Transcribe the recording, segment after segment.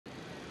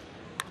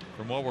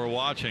from what we're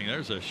watching,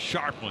 there's a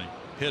sharply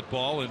hit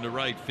ball into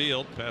right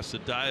field past the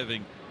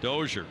diving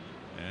Dozier,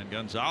 and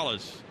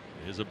Gonzalez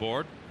is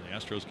aboard. The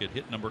Astros get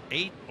hit number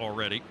 8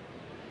 already.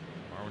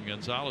 Marwin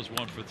Gonzalez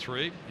 1 for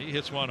 3. He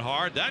hits one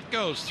hard that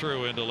goes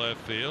through into left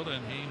field,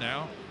 and he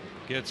now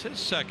gets his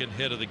second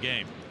hit of the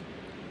game.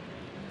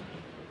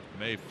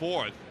 May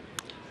 4th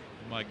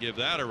might give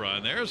that a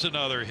run. There's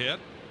another hit.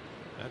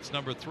 That's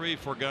number 3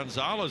 for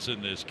Gonzalez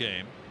in this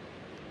game.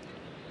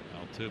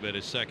 Altuve at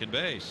his second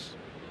base.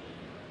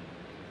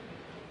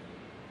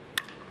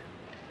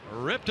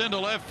 Ripped into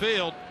left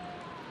field.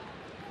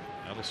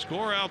 That'll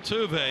score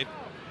Altuve,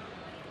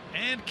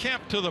 and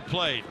Kemp to the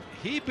plate.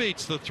 He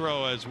beats the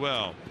throw as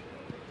well.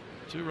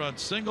 2-run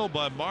single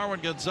by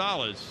Marwin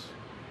Gonzalez.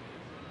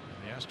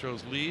 The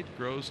Astros lead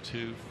grows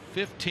to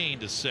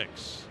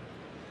 15-6.